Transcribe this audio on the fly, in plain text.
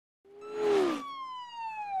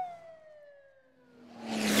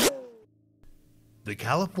The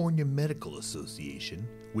California Medical Association,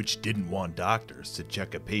 which didn't want doctors to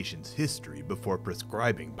check a patient's history before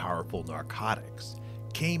prescribing powerful narcotics,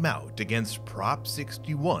 came out against Prop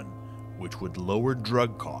 61, which would lower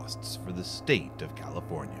drug costs for the state of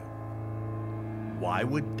California. Why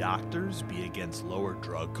would doctors be against lower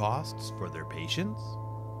drug costs for their patients?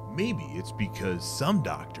 Maybe it's because some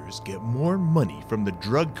doctors get more money from the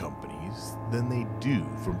drug companies than they do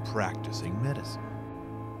from practicing medicine.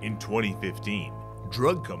 In 2015,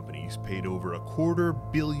 drug companies paid over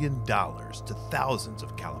 $250 million to thousands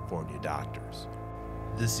of California doctors.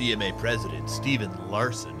 The CMA president, Stephen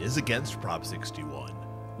Larson, is against Prop 61,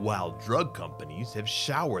 while drug companies have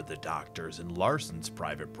showered the doctors in Larson's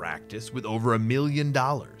private practice with over $1 million,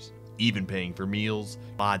 even paying for meals,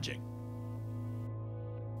 lodging.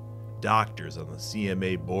 Doctors on the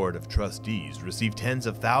CMA Board of Trustees receive tens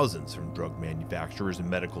of thousands from drug manufacturers and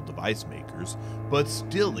medical device makers, but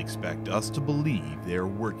still expect us to believe they are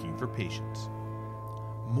working for patients.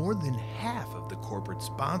 More than half of the corporate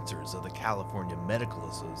sponsors of the California Medical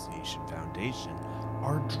Association Foundation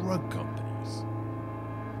are drug companies.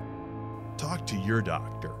 Talk to your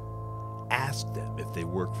doctor. Ask them if they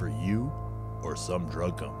work for you or some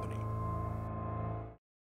drug company.